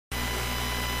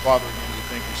Father, again, we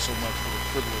thank you so much for the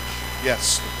privilege,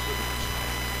 yes, the privilege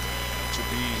to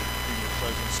be in your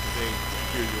presence today, to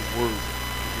hear your word,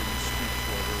 to hear you speak to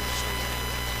our very soul.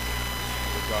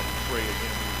 Lord God, we pray again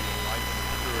we will be enlightened,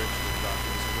 encouraged, Lord God,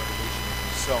 give us a revelation of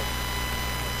yourself,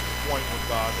 to the point, Lord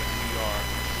God, that we are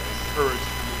encouraged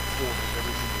to move forward with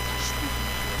everything that you're speaking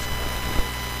to us about.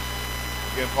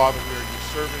 Again, Father, we are your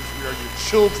servants, we are your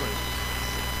children.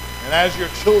 And as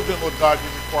your children, Lord God, you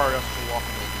require us to walk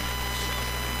in obedience.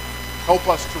 Help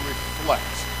us to reflect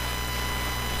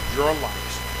your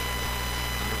light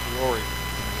and your glory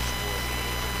in this world.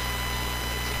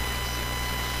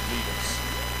 Lead us,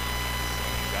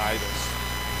 guide us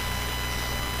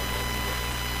in every way.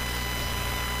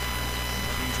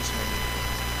 In Jesus' name we pray.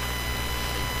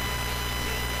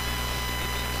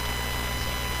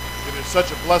 It is such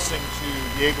a blessing to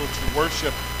be able to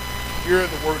worship, hear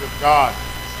the word of God,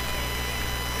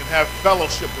 and have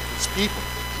fellowship with his people.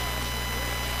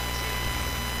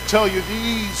 I tell you,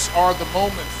 these are the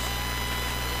moments,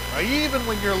 even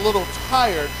when you're a little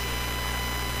tired,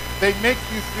 they make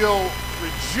you feel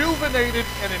rejuvenated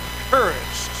and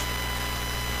encouraged,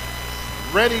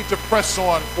 ready to press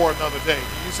on for another day.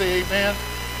 Can you say amen?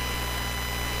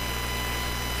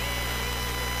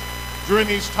 During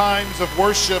these times of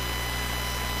worship,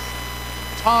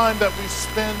 time that we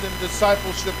spend in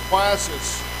discipleship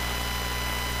classes,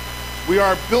 we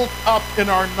are built up in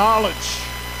our knowledge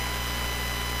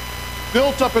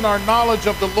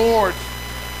of the Lord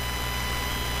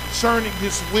concerning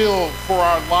his will for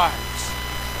our lives.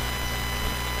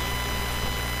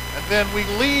 And then we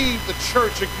leave the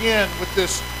church again with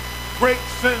this great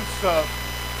sense of,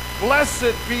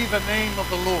 blessed be the name of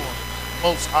the Lord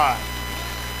Most High.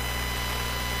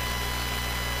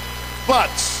 But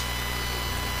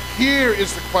here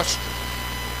is the question.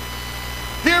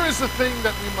 Here is the thing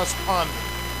that we must ponder.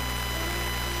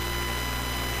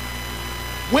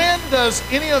 When does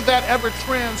any of that ever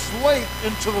translate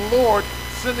into the Lord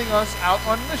sending us out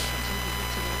on mission?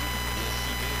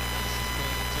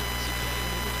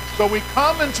 So we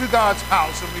come into God's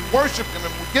house and we worship him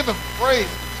and we give him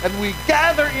praise and we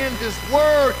gather in his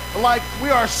word like we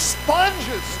are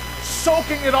sponges,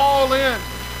 soaking it all in.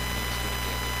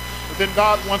 But then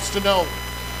God wants to know,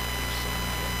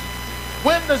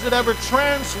 when does it ever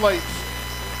translate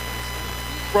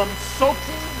from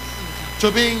soaking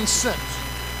to being sent?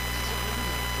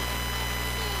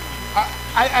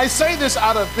 I say this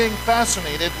out of being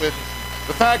fascinated with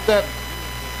the fact that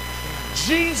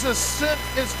Jesus sent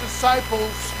his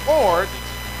disciples forward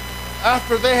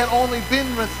after they had only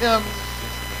been with him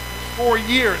for a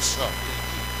year or so.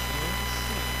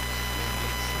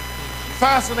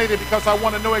 Fascinated because I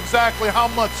want to know exactly how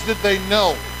much did they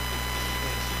know.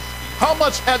 How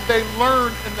much had they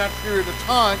learned in that period of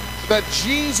time that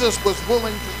Jesus was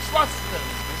willing to trust them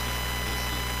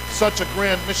such a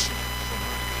grand mission?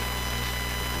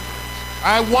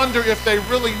 I wonder if they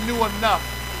really knew enough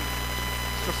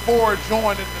to forge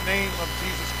on in the name of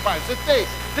Jesus Christ.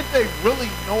 Did they really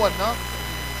know enough?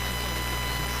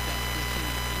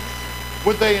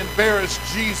 Would they embarrass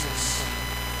Jesus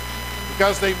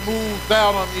because they moved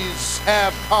out on these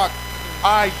half-cocked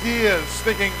ideas,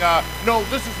 thinking, no,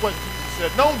 this is what Jesus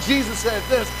said. No, Jesus said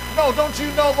this. No, don't you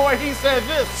know, Lord, he said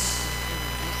this.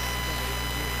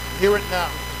 Hear it now.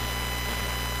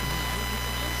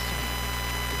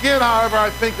 Again, however,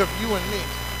 I think of you and me.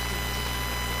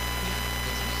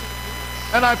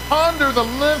 And I ponder the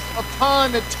length of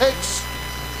time it takes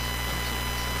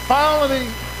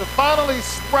to finally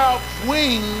sprout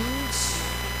wings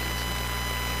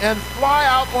and fly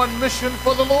out on mission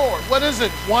for the Lord. What is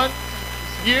it? 1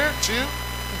 year, 2,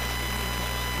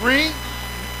 3,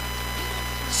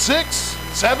 6,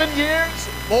 7 years,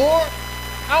 more?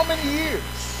 How many years?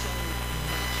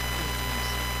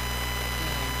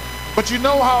 But you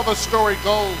know how the story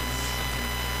goes.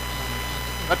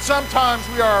 That sometimes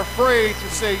we are afraid to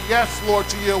say yes, Lord,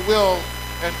 to your will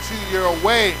and to your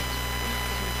way.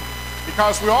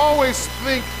 Because we always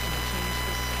think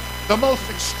the most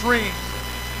extreme.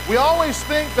 We always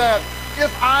think that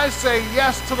if I say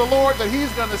yes to the Lord, that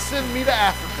he's going to send me to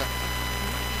Africa.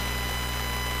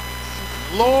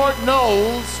 Lord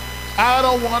knows I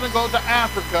don't want to go to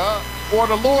Africa, or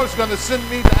the Lord's going to send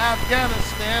me to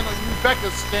Afghanistan or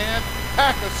Uzbekistan,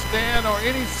 Pakistan, or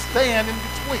any stand in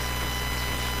between.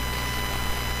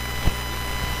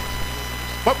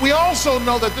 But we also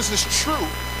know that this is true,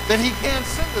 that he can't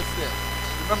send us there.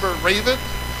 Remember Raven?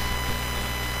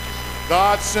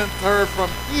 God sent her from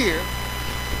here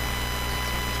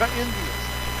to India.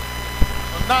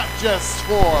 Well, not just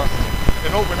for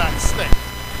an overnight stay.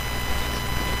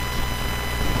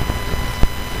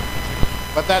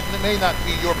 but that may not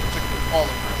be your particular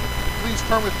calling. Please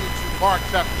turn with me to Mark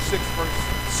chapter 6, verse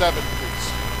 7, please.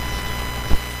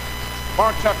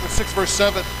 Mark chapter 6, verse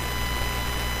 7.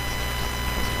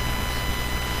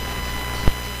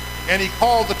 And he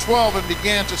called the 12 and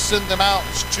began to send them out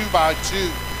 2 by 2,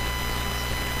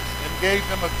 and gave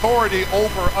them authority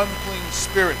over unclean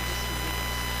spirits.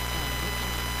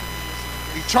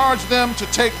 He charged them to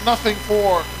take nothing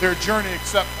for their journey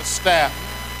except a staff.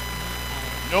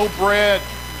 No bread,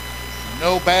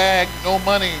 no bag, no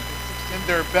money in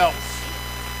their belts,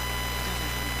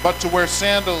 but to wear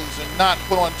sandals and not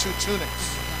put on 2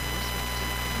 tunics.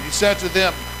 And he said to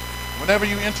them, whenever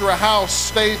you enter a house,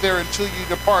 stay there until you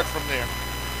depart from there.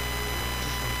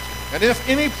 And if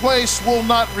any place will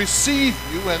not receive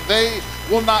you and they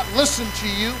will not listen to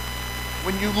you,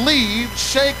 when you leave,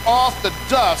 shake off the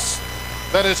dust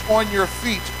that is on your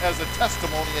feet as a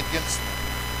testimony against them.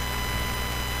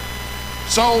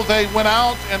 So they went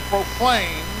out and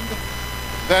proclaimed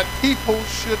that people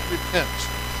should repent.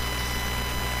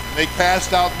 And they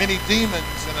cast out many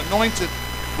demons and anointed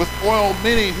with oil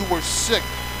many who were sick.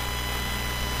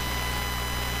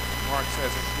 Mark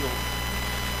says it healed.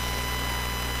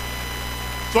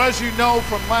 So as you know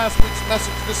from last week's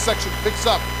message, this section picks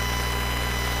up.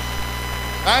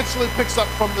 Actually picks up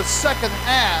from the second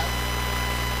half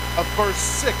of verse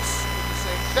 6 in the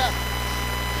same chapter,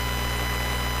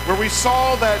 where we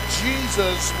saw that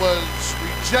Jesus was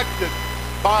rejected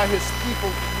by his people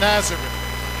in Nazareth.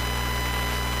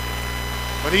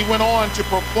 But he went on to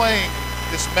proclaim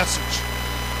this message.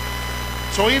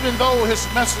 So even though his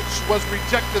message was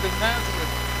rejected in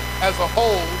Nazareth as a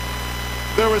whole,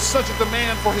 there was such a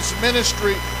demand for his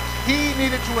ministry, he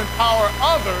needed to empower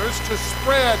others to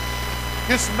spread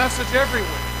his message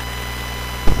everywhere.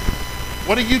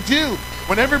 What do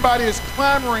when everybody is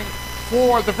clamoring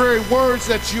for the very words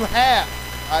that you have?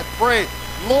 I pray,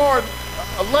 Lord,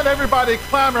 let everybody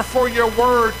clamor for your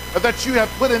word that you have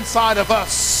put inside of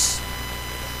us.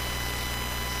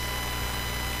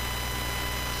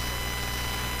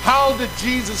 How did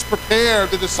Jesus prepare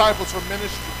the disciples for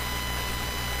ministry?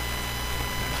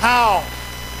 How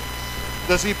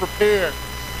does he prepare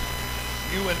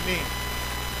you and me?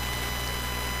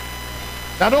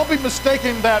 Now don't be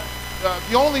mistaken that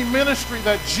the only ministry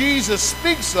that Jesus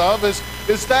speaks of is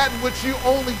that in which you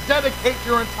only dedicate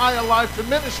your entire life to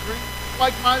ministry,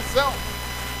 like myself.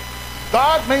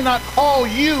 God may not call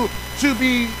you to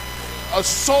be a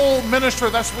sole minister.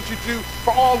 That's what you do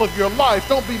for all of your life.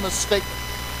 Don't be mistaken.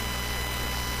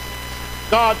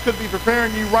 God could be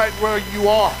preparing you right where you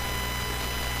are.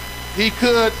 He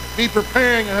could be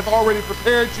preparing and have already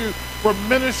prepared you for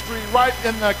ministry right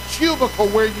in the cubicle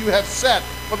where you have sat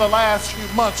for the last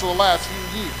few months or the last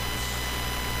few years.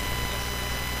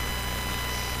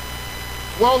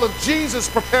 Well, if Jesus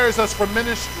prepares us for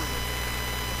ministry,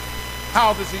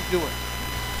 how does he do it?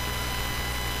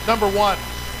 Number one,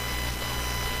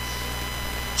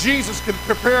 Jesus can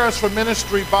prepare us for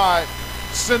ministry by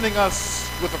sending us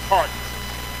with a partner.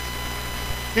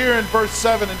 Here in verse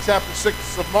 7 in chapter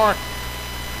 6 of Mark,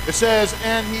 it says,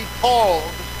 and he called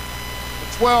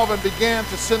the 12 and began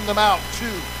to send them out 2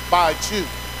 by 2.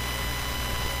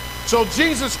 So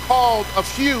Jesus called a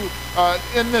few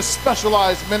in this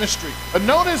specialized ministry.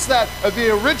 Notice that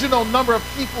the original number of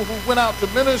people who went out to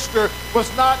minister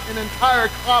was not an entire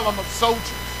column of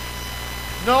soldiers.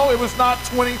 No, it was not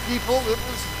 20 people. It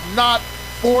was not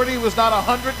 40. It was not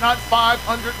 100, not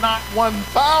 500, not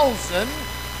 1,000.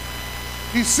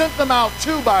 He sent them out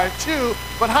 2 by 2.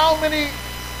 But how many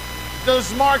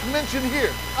does Mark mention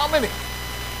here? How many?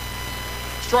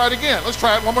 Let's try it again. Let's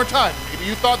try it one more time. Maybe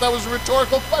you thought that was a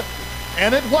rhetorical question,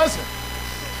 and it wasn't.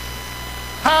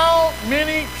 How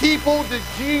many people did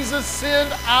Jesus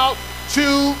send out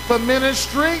to the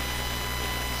ministry?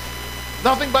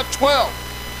 Nothing but 12.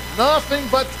 Nothing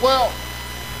but 12.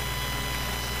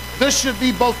 This should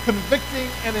be both convicting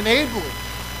and enabling,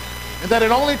 and that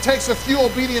it only takes a few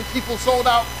obedient people sold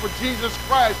out for Jesus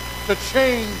Christ to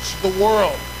change the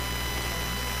world.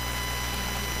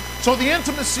 So the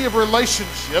intimacy of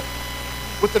relationship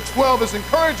with the 12 is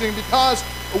encouraging, because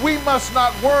we must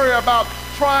not worry about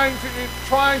trying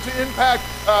to impact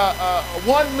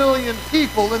 1 million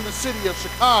people in the city of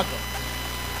Chicago.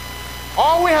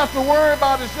 All we have to worry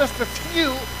about is just a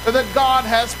few that God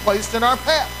has placed in our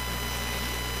path.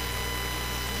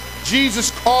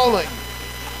 Jesus calling,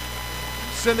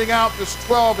 sending out this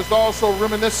 12 is also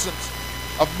reminiscent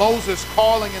of Moses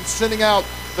calling and sending out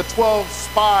the 12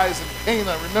 spies in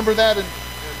Canaan. Remember that in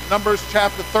Numbers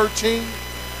chapter 13?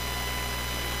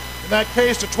 In that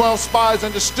case, the 12 spies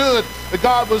understood that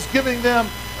God was giving them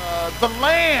the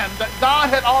land that God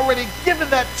had already given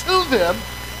that to them,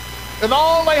 and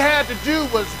all they had to do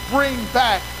was bring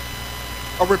back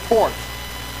a report.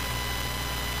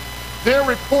 Their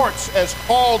reports as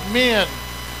called men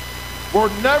were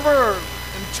never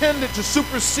intended to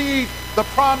supersede the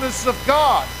promise of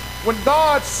God. When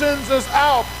God sends us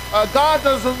out, God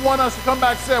doesn't want us to come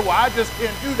back and say, well, I just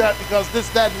can't do that because this,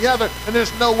 that, and the other, and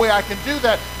there's no way I can do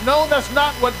that. No, that's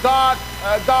not what God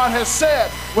has said.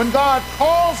 When God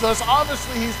calls us,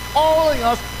 obviously he's calling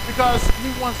us because he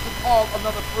wants to call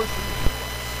another person to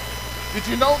us. Did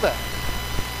you know that?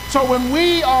 So when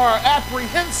we are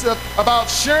apprehensive about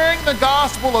sharing the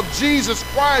gospel of Jesus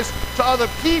Christ to other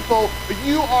people,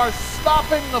 you are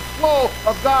stopping the flow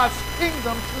of God's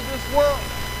kingdom to this world.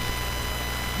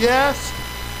 Yes,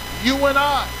 you and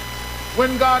I,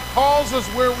 when God calls us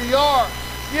where we are,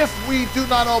 if we do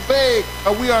not obey,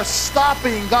 we are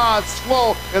stopping God's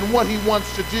flow and what he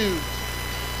wants to do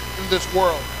in this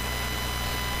world.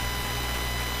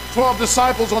 12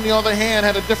 disciples, on the other hand,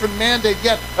 had a different mandate,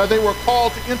 yet they were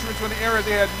called to enter into an area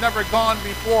they had never gone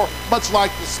before, much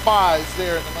like the spies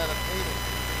there in the land of Canaan.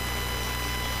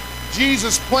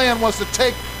 Jesus' plan was to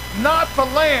take not the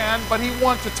land, but he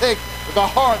wanted to take the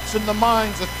hearts and the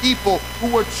minds of people who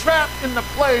were trapped in the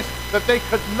place that they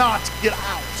could not get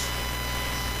out.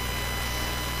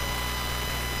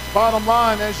 Bottom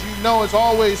line, as you know, is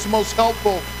always most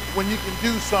helpful when you can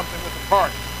do something with a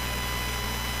partner.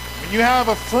 When you have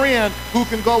a friend who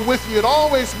can go with you, it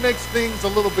always makes things a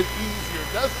little bit easier,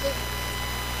 doesn't it?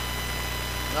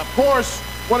 And of course,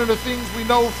 one of the things we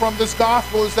know from this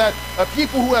gospel is that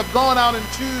people who have gone out in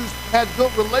twos had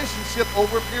built relationship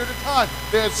over a period of time.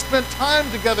 They had spent time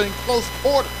together in close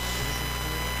quarters.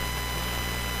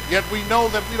 Yet we know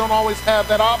that we don't always have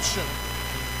that option.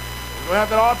 We don't have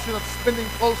that option of spending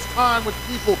close time with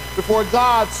people before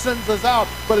God sends us out,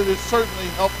 but it is certainly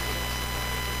helpful.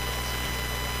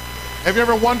 Have you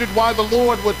ever wondered why the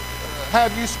Lord would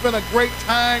have you spend a great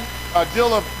time, a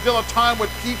deal of time with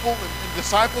people in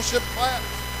discipleship class?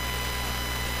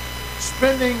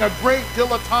 Spending a great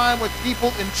deal of time with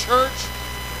people in church?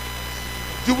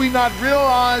 Do we not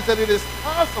realize that it is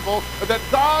possible that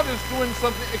God is doing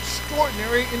something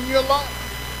extraordinary in your life?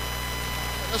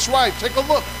 That's right, take a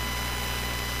look.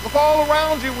 Look all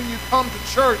around you when you come to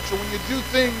church or when you do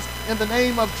things in the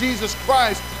name of Jesus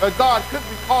Christ. God could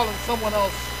be calling someone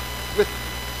else with you.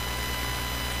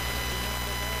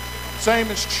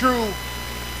 Same is true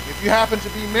if you happen to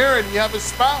be married and you have a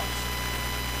spouse.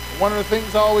 One of the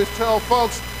things I always tell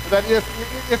folks that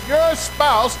if your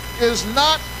spouse is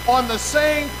not on the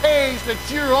same page that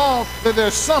you're on, then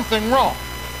there's something wrong.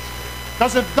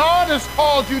 Because if God has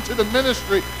called you to the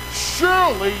ministry,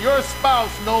 surely your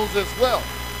spouse knows as well.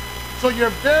 So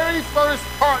your very first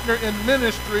partner in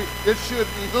ministry, it should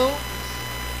be who?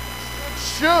 It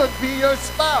should be your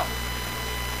spouse.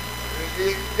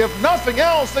 If nothing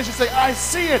else, they should say, I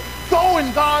see it. Go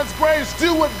in God's grace.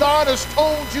 Do what God has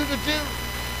told you to do.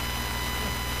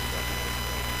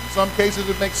 In some cases,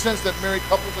 it makes sense that married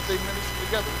couples, that they minister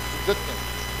together. This is a good thing.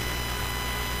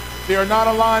 If they are not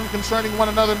aligned concerning one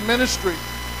another in ministry,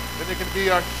 then it can be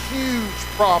a huge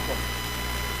problem.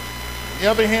 On the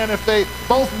other hand, if they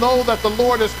both know that the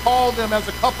Lord has called them as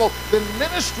a couple, then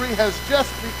ministry has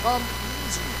just become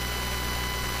easier.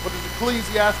 What does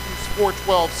Ecclesiastes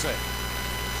 4:12 say?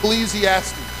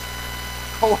 Ecclesiastes,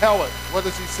 Kohelet, what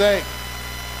does he say?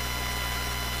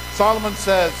 Solomon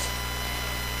says,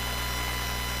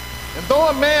 and though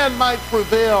a man might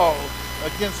prevail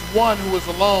against one who is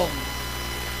alone,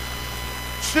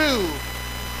 two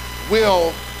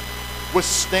will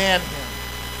withstand him.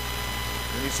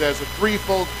 And he says a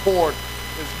threefold cord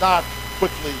is not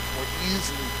quickly or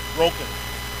easily broken.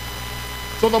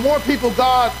 So the more people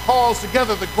God calls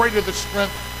together, the greater the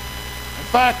strength. In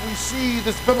fact, we see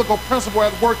this biblical principle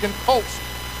at work in cults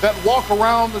that walk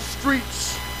around the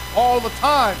streets all the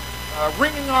time,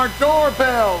 ringing our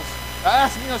doorbells,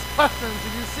 asking us questions. Do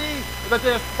you see that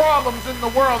there's problems in the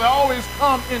world? They always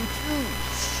come in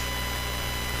twos.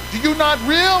 Do you not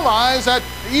realize that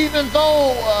even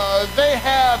though they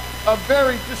have a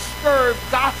very disturbed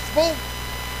gospel,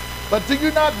 but do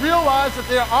you not realize that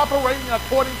they're operating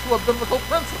according to a biblical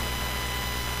principle?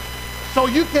 So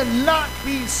you cannot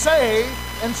be saved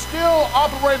and still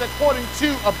operate according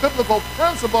to a biblical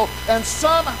principle, and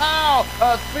somehow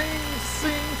things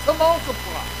seem to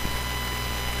multiply.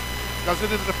 Because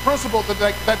it is the principle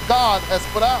that God has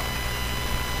put out.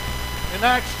 In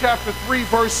Acts chapter 3,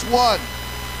 verse 1,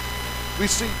 we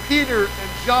see Peter and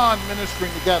John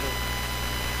ministering together.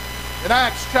 In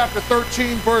Acts chapter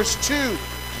 13, verse 2,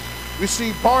 We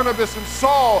see Barnabas and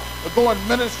Saul go and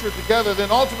minister together. Then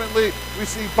ultimately, we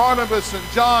see Barnabas and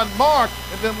John Mark,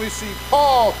 and then we see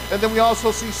Paul, and then we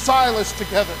also see Silas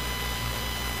together.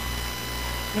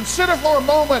 Consider for a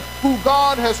moment who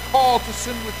God has called to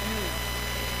send with you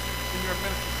in your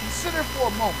ministry. Consider for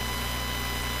a moment.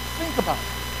 Think about it.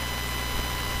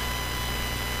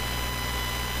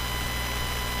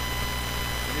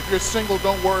 And if you're single,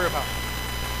 don't worry about it.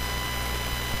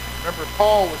 Remember,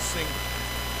 Paul was single.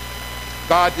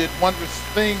 God did wondrous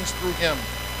things through him.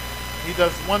 He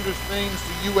does wondrous things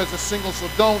to you as a single, so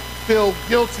don't feel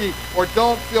guilty or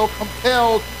don't feel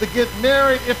compelled to get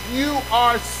married if you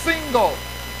are single.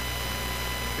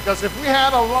 Because if we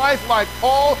had a life like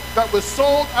Paul that was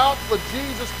sold out for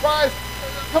Jesus Christ,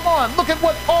 come on, look at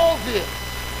what Paul did.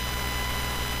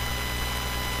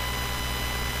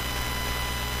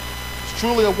 It's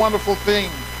truly a wonderful thing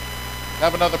to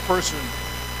have another person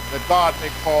that God may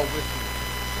call with you.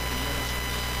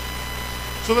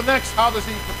 So the next, how does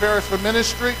he prepare us for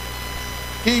ministry?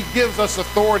 He gives us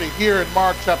authority here in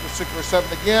Mark chapter 6, verse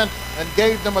 7 again, and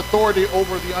gave them authority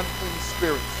over the unclean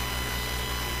spirits.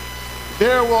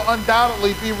 There will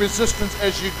undoubtedly be resistance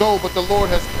as you go, but the Lord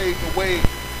has paved the way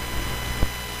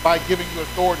by giving you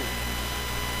authority.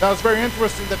 Now it's very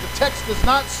interesting that the text does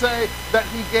not say that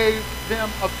he gave them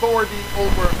authority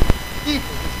over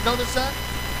people. Did you notice that?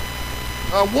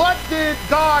 What did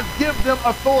God give them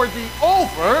authority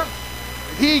over?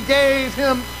 He gave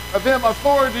them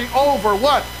authority over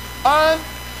what?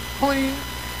 Unclean.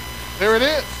 There it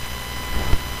is.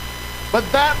 But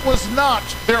that was not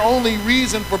their only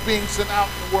reason for being sent out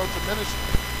in the world to minister.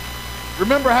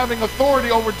 Remember, having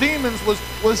authority over demons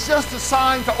was just a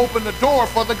sign to open the door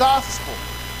for the gospel.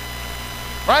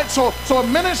 Right? So a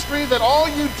ministry that all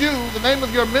you do, the name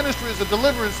of your ministry is a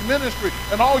deliverance ministry,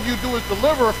 and all you do is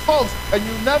deliver folks, and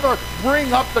you never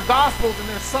bring up the gospel, then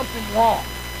there's something wrong.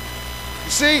 You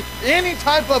see, any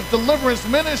type of deliverance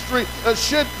ministry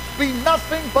should be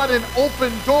nothing but an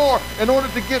open door in order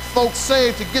to get folks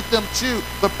saved, to get them to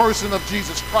the person of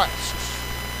Jesus Christ.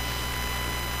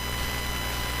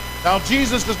 Now,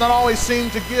 Jesus does not always seem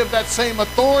to give that same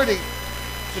authority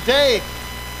today,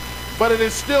 but it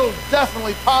is still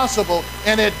definitely possible,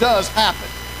 and it does happen.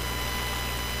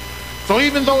 So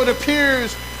even though it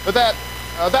appears that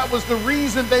that was the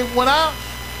reason they went out,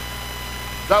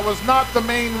 that was not the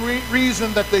main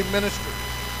reason that they ministered.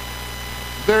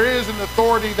 There is an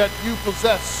authority that you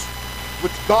possess,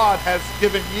 which God has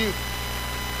given you.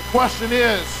 The question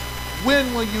is,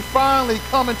 when will you finally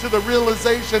come into the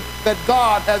realization that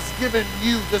God has given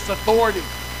you this authority?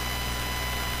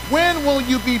 When will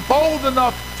you be bold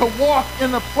enough to walk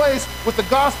in a place with the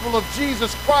gospel of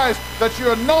Jesus Christ that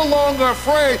you're no longer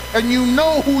afraid and you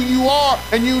know who you are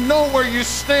and you know where you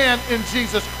stand in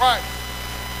Jesus Christ?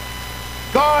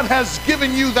 God has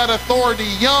given you that authority,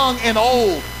 young and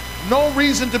old. No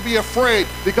reason to be afraid,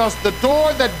 because the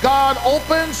door that God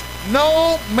opens,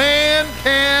 no man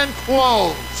can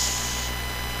close.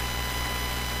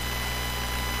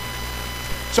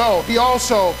 So he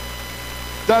also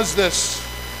does this,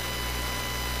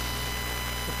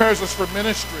 prepares us for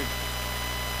ministry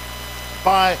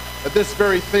by this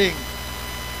very thing,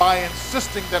 by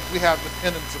insisting that we have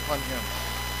dependence upon him.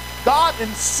 God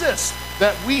insists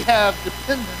that we have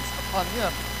dependence upon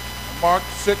him. Mark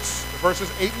 6,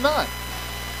 verses 8 and 9.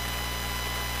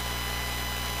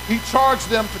 He charged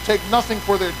them to take nothing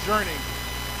for their journey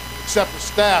except a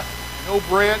staff, no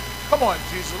bread. Come on,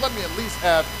 Jesus, let me at least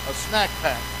have a snack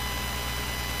pack.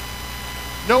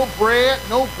 No bread,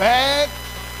 no bag,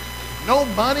 no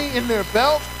money in their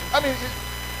belt. I mean,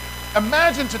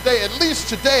 imagine today, at least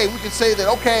today, we can say that,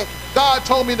 okay, God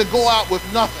told me to go out with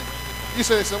nothing. You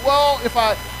say, well, if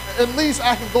at least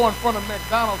I can go in front of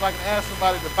McDonald's, I can ask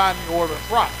somebody to buy me an order of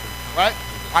fries, right?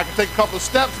 I can take a couple of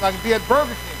steps and I can be at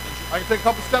Burger King. I can take a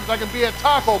couple of steps, I can be at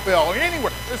Taco Bell or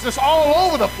anywhere. It's just all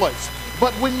over the place.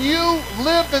 But when you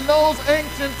lived in those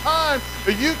ancient times,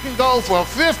 you can go for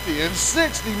 50 and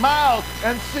 60 miles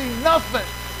and see nothing.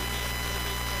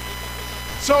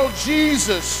 So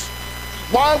Jesus,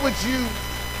 why would you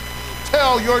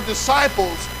tell your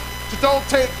disciples to don't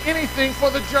take anything for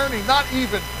the journey, not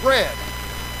even bread?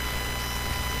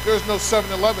 There's no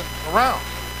 7-Eleven around.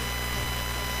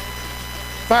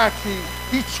 In fact,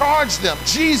 he charged them.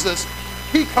 Jesus,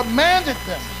 he commanded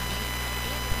them.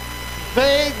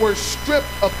 They were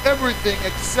stripped of everything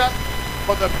except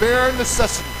for the bare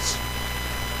necessities.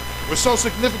 What's so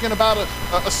significant about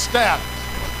a staff?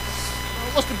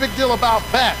 What's the big deal about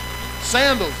that?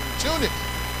 Sandals and tunic.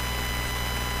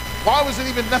 Why was it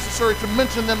even necessary to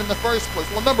mention them in the first place?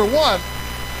 Well, number one,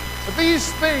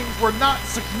 these things were not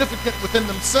significant within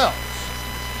themselves.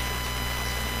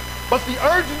 But the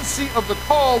urgency of the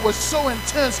call was so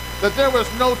intense that there was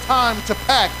no time to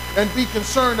pack and be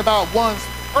concerned about one's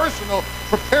personal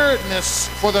preparedness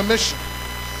for the mission.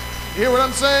 You hear what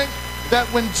I'm saying? That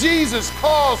when Jesus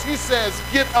calls, he says,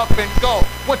 get up and go.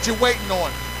 What you waiting on?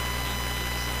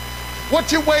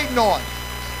 What you waiting on?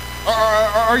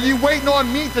 Are you waiting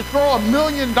on me to throw $1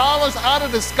 million out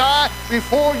of the sky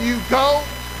before you go?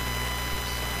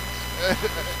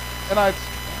 And I've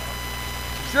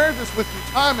shared this with you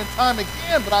time and time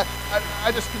again, but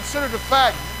I just consider the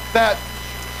fact that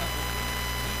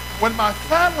when my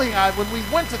family and I, when we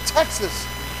went to Texas,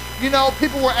 you know,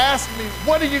 people were asking me,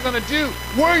 what are you going to do?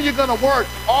 Where are you going to work?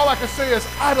 All I can say is,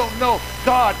 I don't know.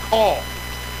 God called.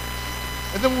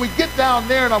 And then when we get down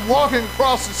there and I'm walking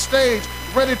across the stage,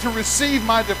 ready to receive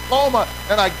my diploma,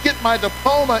 and I get my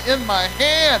diploma in my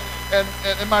hand,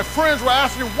 and my friends were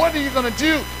asking me, what are you going to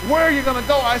do? Where are you going to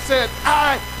go? I said,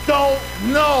 I don't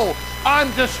know.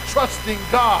 I'm just trusting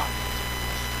God.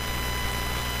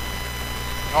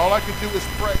 And all I could do was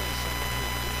pray.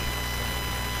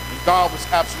 And God was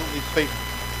absolutely faithful.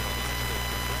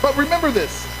 But remember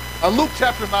this, Luke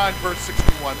chapter 9, verse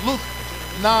 61. Luke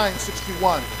 9,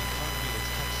 61.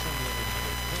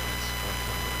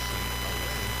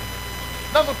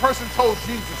 Another person told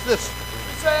Jesus this.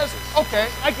 He says, okay,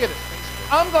 I get it.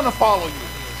 I'm going to follow you.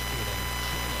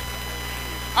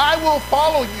 I will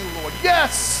follow you, Lord.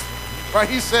 Yes. Right?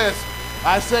 He says,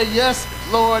 I say, yes,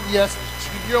 Lord, yes,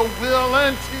 to your will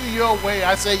and to your way.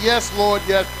 I say, yes, Lord,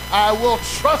 yes. I will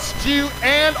trust you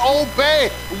and obey.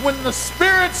 When the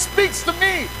Spirit speaks to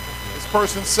me, this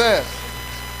person says,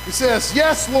 he says,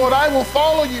 yes, Lord, I will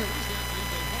follow you.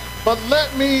 But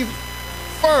let me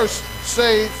first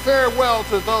say farewell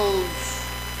to those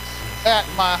at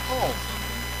my home.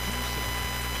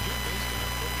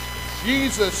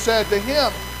 Jesus said to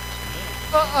him,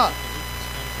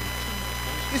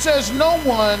 He says, no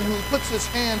one who puts his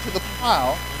hand to the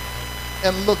plow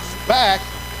and looks back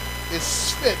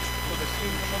is fit for the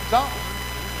kingdom of God.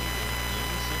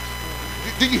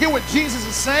 Do you hear what Jesus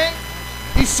is saying?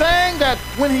 He's saying that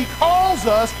when he calls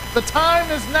us, the time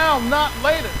is now, not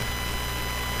later.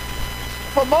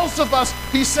 For most of us,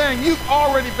 he's saying, you've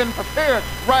already been prepared.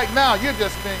 Right now, you're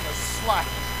just being a slacker.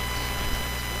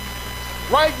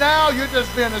 Right now, you're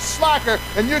just being a slacker,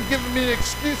 and you're giving me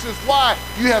excuses why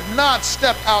you have not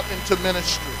stepped out into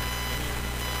ministry.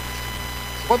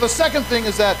 Well, the second thing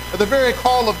is that the very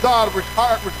call of God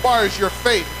requires your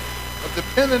faith, a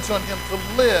dependence on him to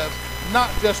live, not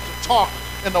just to talk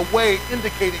in a way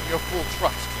indicating your full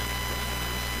trust.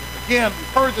 Again, we've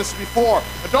heard this before.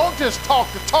 Don't just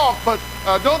talk to talk, but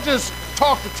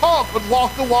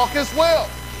walk the walk as well.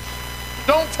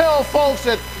 Don't tell folks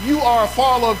that you are a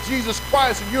follower of Jesus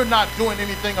Christ and you're not doing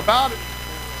anything about it.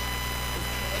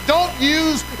 Don't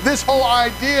use this whole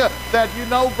idea that, you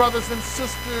know, brothers and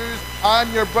sisters,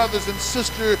 I'm your brothers and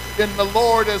sister in the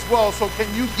Lord as well. So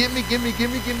can you give me?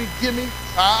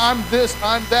 I'm this,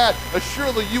 I'm that.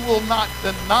 Surely you will not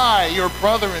deny your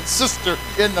brother and sister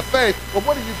in the faith. But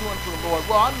what are you doing for the Lord?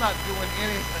 Well, I'm not doing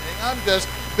anything. I'm just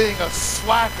being a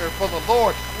slacker for the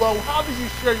Lord. Well, how do you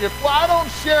share your faith? Well, I don't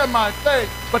share my faith,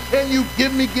 but can you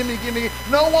give me?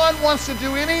 No one wants to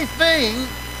do anything.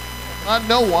 Not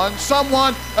no one.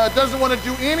 Someone doesn't want to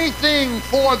do anything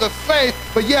for the faith,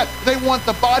 but yet they want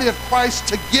the body of Christ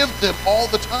to give them all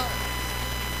the time.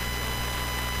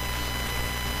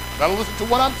 Gotta listen to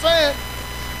what I'm saying.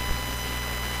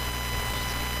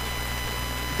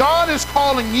 God is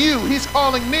calling you. He's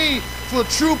calling me to a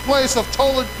true place of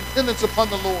total dependence upon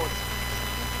the Lord.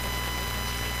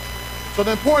 So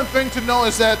the important thing to know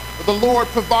is that the Lord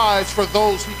provides for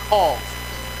those he calls.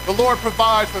 The Lord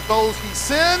provides for those he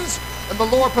sends, and the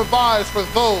Lord provides for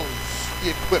those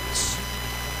he equips.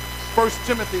 1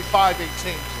 Timothy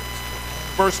 5:18.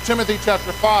 1 Timothy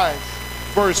chapter 5,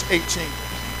 verse 18.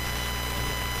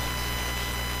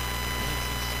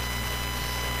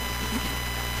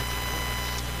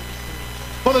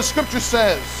 For the scripture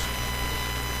says,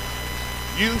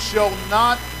 you shall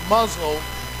not muzzle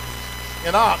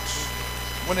an ox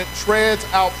when it treads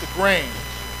out the grain,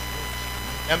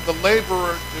 and the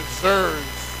laborer deserves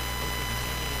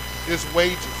his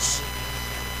wages.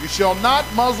 You shall not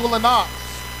muzzle an ox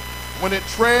when it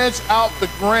treads out the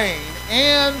grain,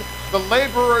 and the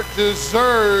laborer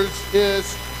deserves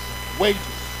his wages.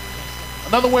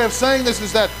 Another way of saying this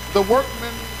is that the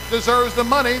workman deserves the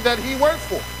money that he worked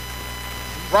for.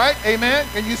 Right? Amen?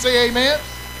 Can you say amen?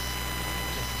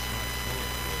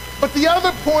 But the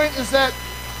other point is that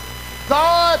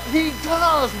God, he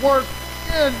does work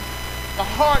in the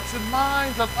hearts and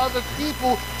minds of other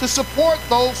people to support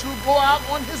those who go out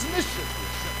on his mission.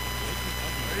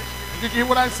 Did you hear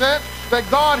what I said? That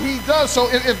God, he does. So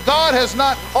if God has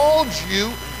not called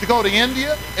you to go to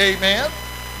India, amen.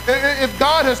 If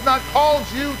God has not called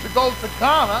you to go to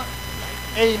Ghana,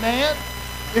 amen.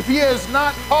 If he has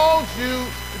not called you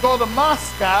to go to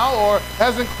Moscow, or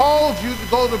hasn't called you to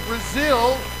go to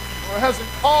Brazil, or hasn't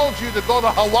called you to go to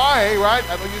Hawaii, right?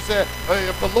 I know you said, hey,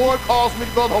 if the Lord calls me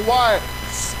to go to Hawaii,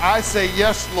 I say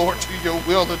yes, Lord, to your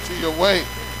will and to your way.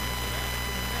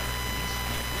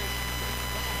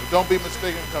 But don't be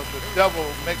mistaken, because the devil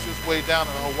makes his way down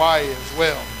in Hawaii as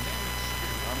well.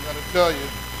 I'm going to tell you,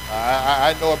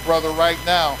 I know a brother right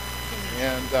now,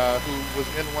 and who was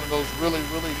in one of those really,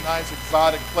 really nice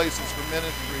exotic places for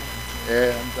ministry,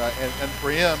 and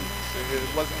for him,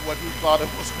 it wasn't what he thought it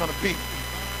was going to be.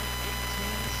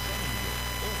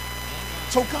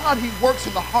 So God, he works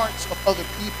in the hearts of other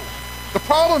people. The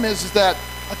problem is that,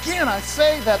 again, I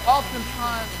say that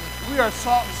oftentimes we are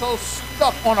so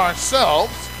stuck on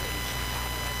ourselves,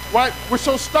 right? We're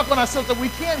so stuck on ourselves that we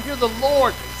can't hear the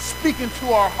Lord speaking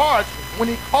to our hearts when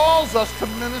he calls us to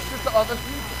minister to other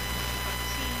people.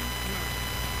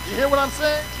 You hear what I'm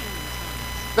saying?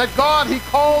 That God, he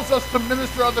calls us to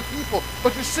minister to other people.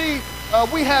 But you see,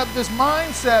 we have this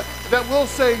mindset that we'll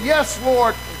say, yes,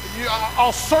 Lord,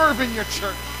 I'll serve in your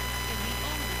church.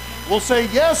 We'll say,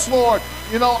 yes, Lord,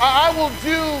 I'll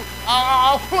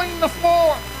clean the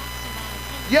floor.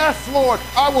 Yes, Lord,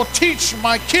 I will teach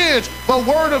my kids the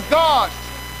word of God.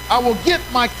 I will get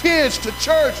my kids to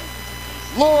church.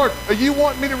 Lord, you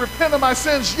want me to repent of my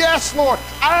sins? Yes, Lord,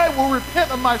 I will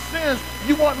repent of my sins.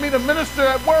 You want me to minister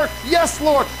at work? Yes,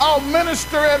 Lord, I'll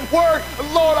minister at work.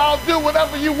 Lord, I'll do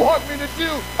whatever you want me to do.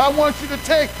 I want you to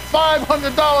take $500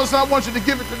 and I want you to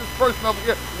give it to this person over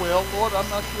here. Well, Lord, I'm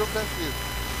not sure if that's you.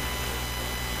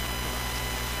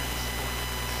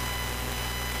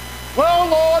 Well,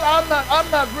 Lord,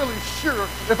 I'm not really sure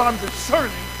if I'm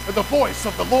discerning the voice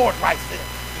of the Lord right there.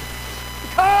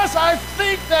 Because I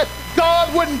think that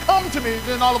God wouldn't come to me,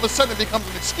 then all of a sudden it becomes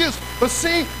an excuse. But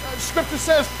see, Scripture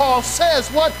says, Paul says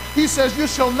what? He says, you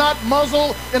shall not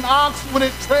muzzle an ox when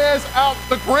it treads out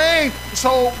the grain.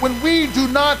 So when we do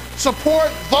not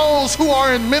support those who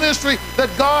are in ministry that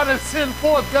God has sent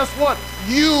forth, guess what?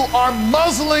 You are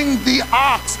muzzling the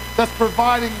ox that's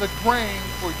providing the grain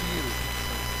for you.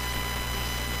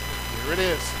 There it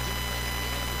is.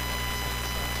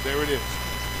 There it is.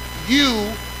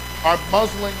 You are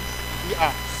muzzling the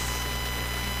ox.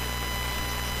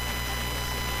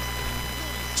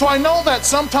 So I know that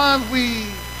sometimes we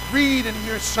read and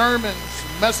hear sermons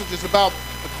and messages about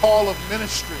the call of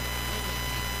ministry.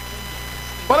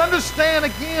 But understand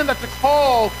again that the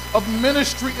call of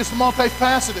ministry is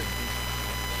multifaceted.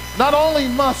 Not only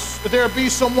must there be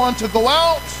someone to go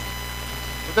out,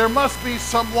 but there must be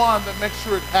someone that makes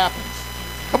sure it happens.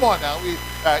 Come on now, we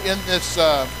in this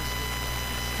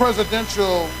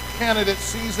presidential candidate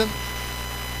season,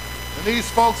 and these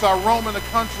folks are roaming the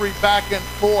country back and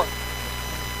forth.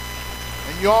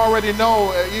 And you already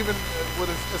know, even with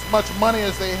as much money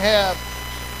as they have,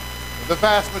 the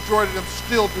vast majority of them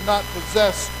still do not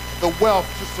possess the wealth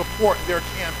to support their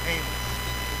campaign.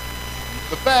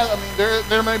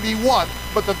 There may be one,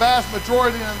 but the vast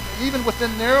majority, even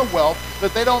within their wealth,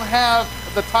 that they don't have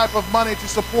the type of money to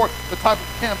support the type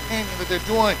of campaigning that they're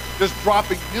doing, just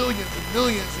dropping millions and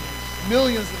millions and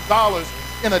millions of dollars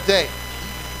in a day.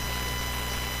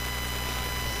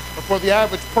 But for the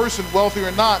average person, wealthy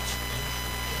or not,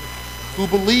 who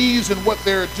believes in what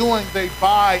they're doing, they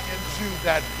buy into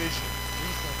that vision.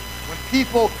 When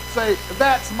people say,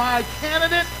 that's my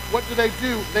candidate, what do?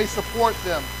 They support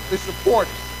them. They support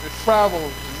their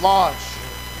travel, lodge.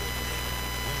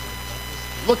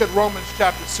 Look at Romans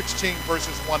chapter 16,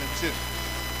 verses 1 and 2.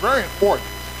 Very important.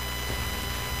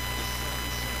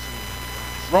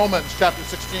 Romans chapter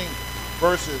 16,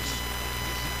 verses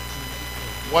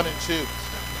 1 and 2.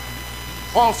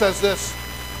 Paul says this,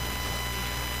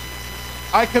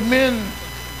 I commend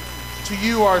to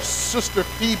you our sister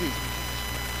Phoebe,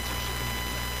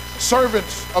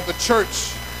 servants of the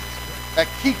church at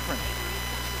Cenchreae,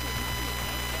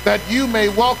 that you may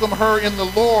welcome her in the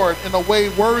Lord in a way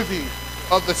worthy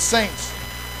of the saints,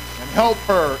 and help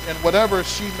her in whatever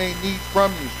she may need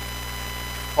from you.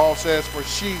 Paul says, for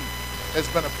she has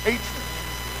been a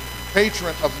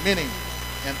patron of many,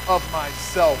 and of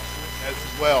myself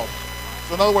as well.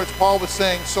 So in other words, Paul was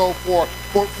saying, so for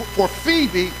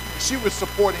Phoebe, she was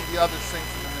supporting the other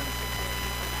saints in the ministry.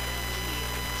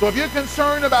 So if you're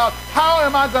concerned about how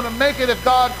am I going to make it if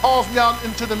God calls me out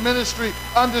into the ministry,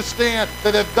 understand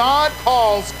that if God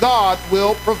calls, God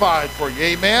will provide for you.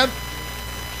 Amen?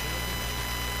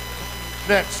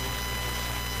 Next,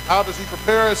 how does he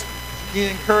prepare us? He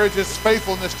encourages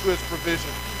faithfulness to his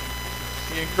provision.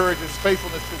 He encourages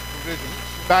faithfulness to his provision.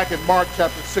 Back in Mark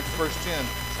chapter 6, verse 10,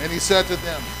 and he said to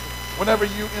them, whenever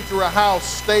you enter a house,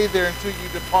 stay there until you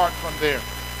depart from there.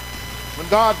 When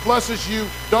God blesses you,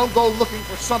 don't go looking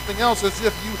for something else as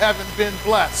if you haven't been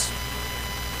blessed.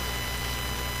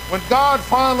 When God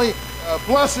finally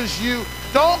blesses you,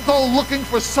 don't go looking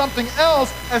for something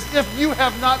else as if you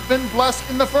have not been blessed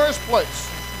in the first place.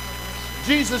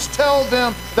 Jesus tells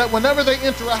them that whenever they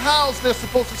enter a house, they're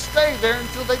supposed to stay there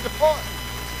until they depart.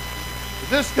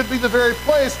 This could be the very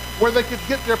place where they could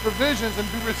get their provisions and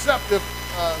be receptive.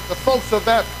 The folks of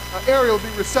that area would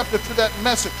be receptive to that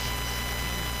message.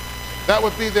 That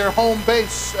would be their home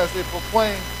base as they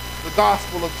proclaim the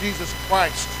gospel of Jesus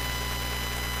Christ.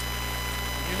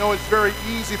 You know, it's very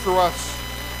easy for us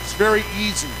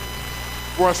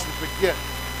to forget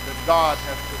that God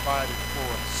has provided for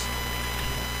us.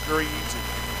 It's very easy.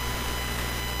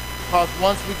 Because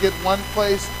once we get one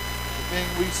place, the thing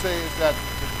we say is that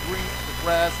the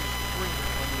grass is greener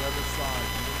on the other side.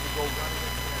 And then we go running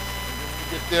again. And then when we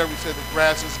get there, we say the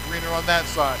grass is greener on that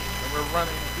side. And we're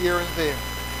running here and there.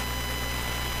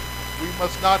 We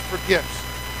must not forget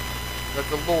that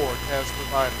the Lord has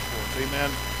provided for us.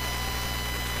 Amen.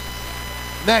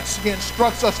 Next, he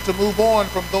instructs us to move on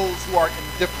from those who are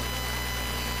indifferent.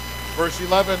 Verse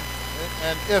 11,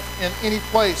 and if in any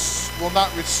place will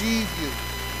not receive you,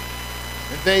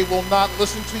 and they will not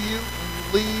listen to you, when you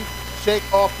leave, shake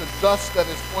off the dust that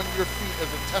is on your feet as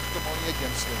a testimony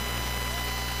against them.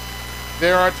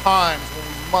 There are times when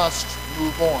we must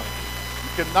move on. We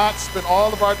cannot spend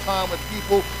all of our time with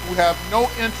people who have no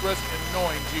interest in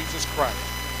knowing Jesus Christ.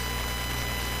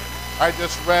 I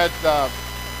just read 2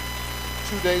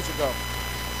 days ago,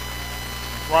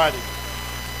 Friday,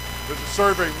 there's a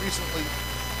survey recently,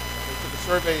 they took a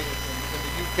survey in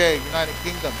the UK, United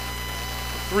Kingdom,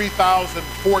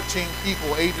 3,014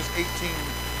 people ages 18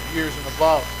 years and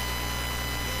above.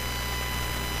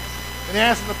 And they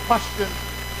asked them the question,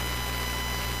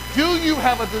 do you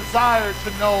have a desire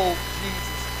to know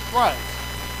Jesus Christ?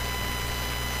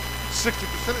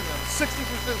 60% of them, 60%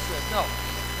 said no.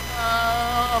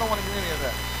 I don't want to hear any of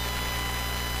that.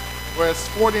 Whereas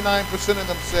 49% of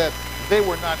them said they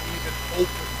were not even open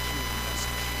to the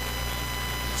message.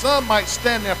 Some might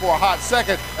stand there for a hot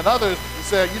second, and others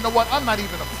say, you know what, I'm not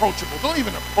even approachable. Don't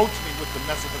even approach me with the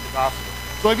message of the gospel.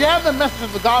 So if you have the message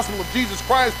of the gospel of Jesus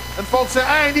Christ, and folks say,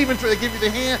 I ain't even trying to give you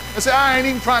the hand, and say, I ain't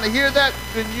even trying to hear that,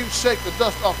 then you shake the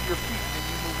dust off your feet and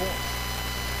you move on.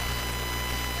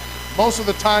 Most of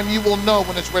the time you will know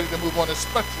when it's ready to move on,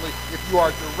 especially if you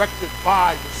are directed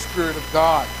by the Spirit of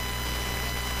God.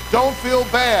 Don't feel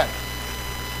bad.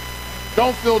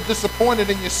 Don't feel disappointed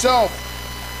in yourself,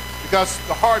 because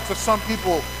the hearts of some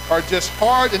people are just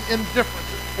hard and indifferent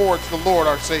towards the Lord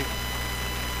our Savior.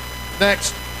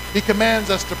 Next, he commands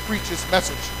us to preach his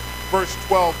message. Verse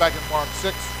 12 back in Mark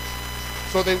 6.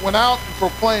 So they went out and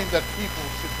proclaimed that people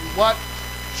should do what?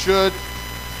 Should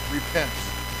repent.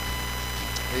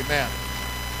 Amen.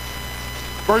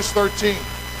 Verse 13.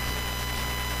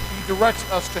 He directs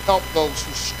us to help those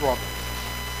who struggle.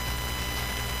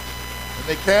 And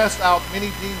they cast out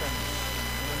many demons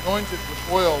and anointed with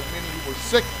oil many who were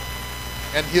sick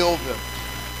and healed them.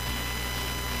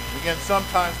 Again,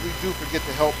 sometimes we do forget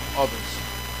to help others.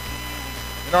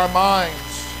 In our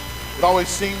minds, it always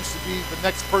seems to be the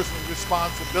next person's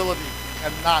responsibility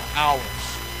and not ours.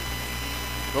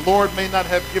 The Lord may not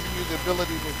have given you the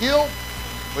ability to heal,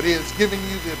 but he has given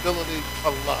you the ability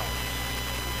to love.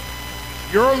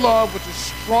 Your love, which is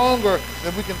stronger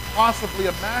than we can possibly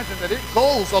imagine, that it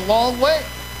goes a long way.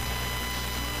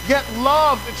 Yet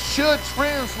love, it should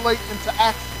translate into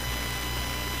action.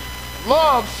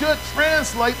 Love should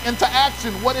translate into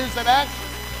action. What is that action?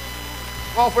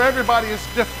 Well, for everybody, it's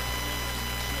different.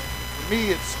 For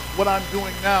me, it's what I'm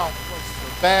doing now. It's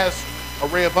a vast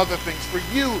array of other things. For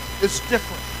you, it's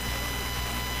different.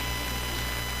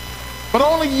 But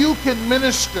only you can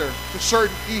minister to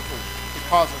certain people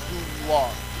because of who you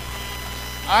are.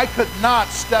 I could not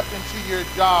step into your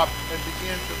job and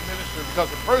begin to minister,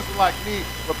 because a person like me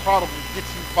would probably get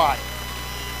you fired.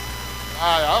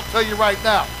 I'll tell you right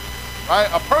now. Right?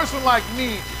 A person like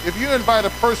me, if you invite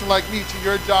a person like me to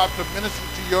your job to minister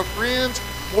to your friends,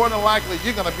 more than likely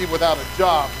you're going to be without a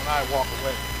job when I walk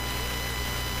away.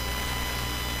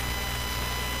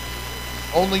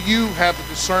 Only you have the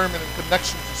discernment and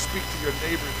connection to speak to your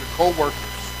neighbors, your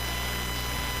co-workers,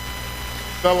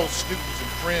 fellow students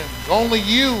and friends. Only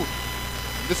you.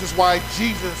 This is why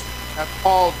Jesus has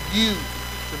called you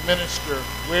to minister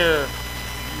where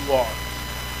you are.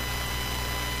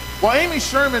 Well, Amy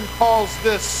Sherman calls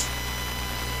this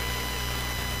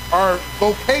Our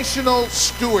vocational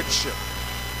stewardship.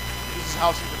 This is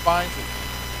how she defines it.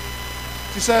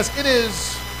 She says, it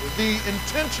is the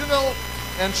intentional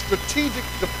and strategic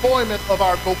deployment of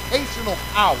our vocational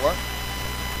power,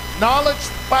 knowledge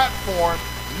platform,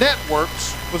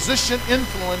 networks, position,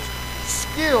 influence,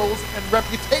 skills, and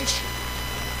reputation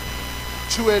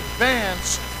to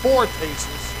advance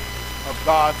foretastes of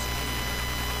God's kingdom.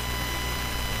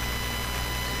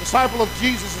 The disciple of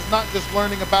Jesus is not just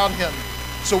learning about him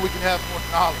so we can have more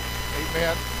knowledge.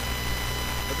 Amen.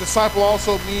 A disciple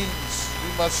also means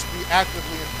we must be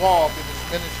actively involved in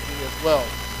his ministry as well.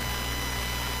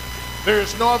 There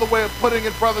is no other way of putting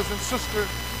it, brothers and sisters.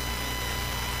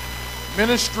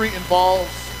 Ministry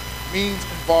means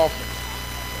involvement.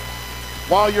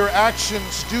 While your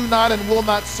actions do not and will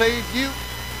not save you,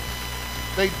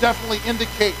 they definitely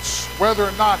indicate whether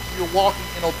or not you're walking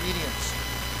in obedience.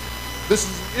 This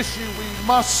is an issue we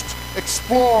must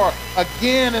explore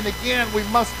again and again. We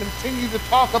must continue to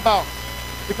talk about,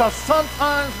 because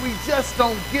sometimes we just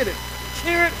don't get it.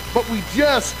 Hear it, but we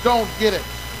just don't get it.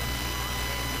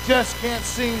 We just can't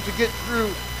seem to get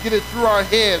it through our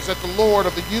heads that the Lord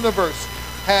of the universe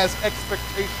has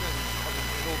expectations of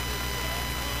his children.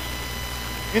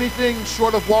 Anything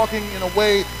short of walking in a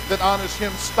way that honors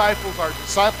him stifles our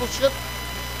discipleship,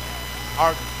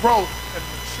 our growth and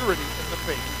maturity in the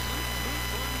faith.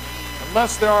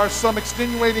 Unless there are some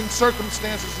extenuating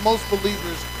circumstances, most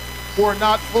believers who are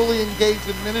not fully engaged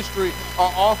in ministry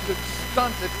are often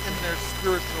stunted in their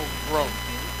spiritual growth.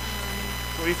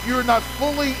 So if you're not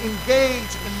fully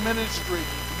engaged in ministry,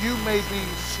 you may be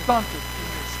stunted in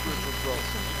your spiritual growth.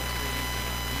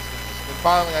 And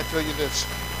finally, I tell you this.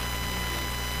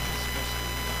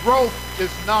 Growth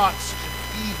is not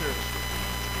an either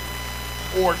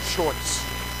or choice.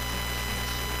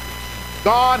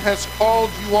 God has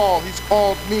called you all. He's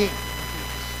called me.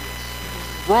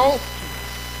 Growth.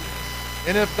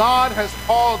 And if God has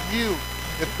called you,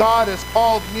 if God has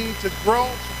called me to grow,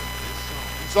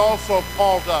 he's also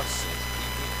called us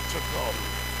to grow.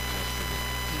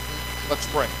 Let's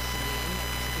pray.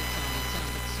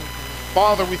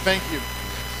 Father, we thank you.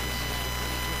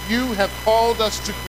 You have called us to